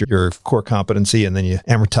establish your core competency and then you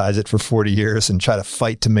amortize it for 40 years and try to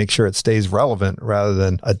fight to make sure it stays relevant rather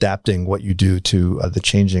than adapting what you do to the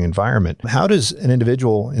changing environment. How does an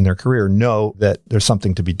individual in their career know that there's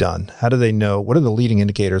something to be done? How do they know? What are the leading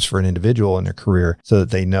indicators for an individual in their career so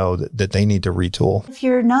that they know that they need to retool? If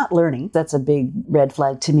you're not learning, that's a big red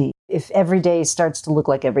flag to me. If every day starts to look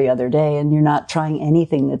like every other day and you're not trying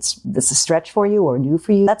anything that's a stretch for you or new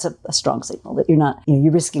for you, that's a strong signal that you're not,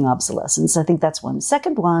 you're risking obsolescence. I think that's one. The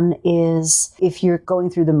second one is if you're going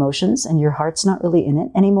through the motions and your heart's not really in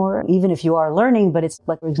it anymore, even if you are learning, but it's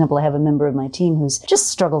like, for example, I have a member of my team who's just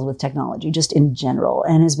struggles with technology just in general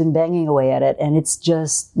and has been banging away at it and it's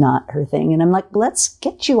just not her thing. And I'm like, let's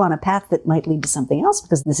get you on a path that might lead to something else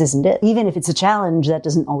because this isn't it. Even if it's a challenge, that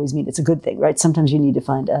doesn't always mean it's a good thing, right? Sometimes you need to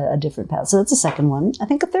find a different path. So that's the second one. I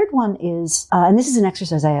think a third one is, and this is an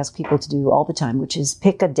exercise I ask people to do all the time, which is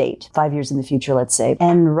pick a date, 5 years in the future, let's say,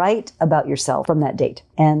 and write about yourself from that date.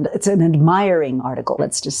 And it's an admiring article,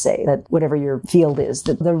 let's just say, that whatever your field is,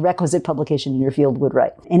 that the requisite publication in your field would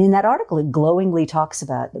write. And in that article, it glowingly talks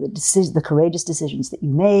about the courageous decisions that you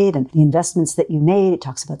made and the investments that you made. It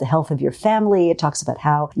talks about the health of your family. It talks about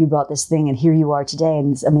how you brought this thing and here you are today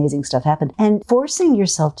and this amazing stuff happened. And forcing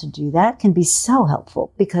yourself to do that can be so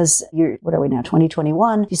helpful because what are we now,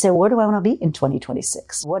 2021? You say, where do I want to be in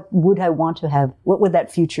 2026? What would I want to have? What would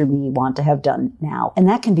that future me want to have done now? And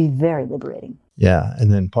that can be very liberating. Yeah. And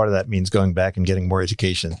then part of that means going back and getting more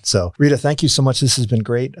education. So Rita, thank you so much. This has been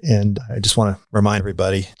great. And I just want to remind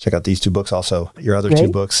everybody, check out these 2 books. Also, your other 2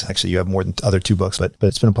 books. Actually, you have more than other 2 books, but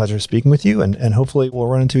it's been a pleasure speaking with you. And hopefully we'll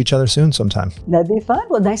run into each other soon sometime. That'd be fun.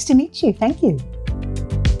 Well, nice to meet you. Thank you.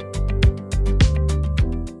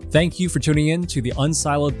 Thank you for tuning in to the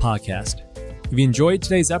Unsiloed podcast. If you enjoyed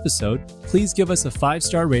today's episode, please give us a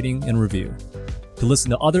 5-star rating and review. To listen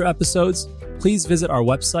to other episodes, please visit our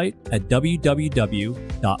website at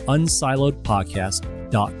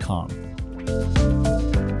www.unsiloedpodcast.com.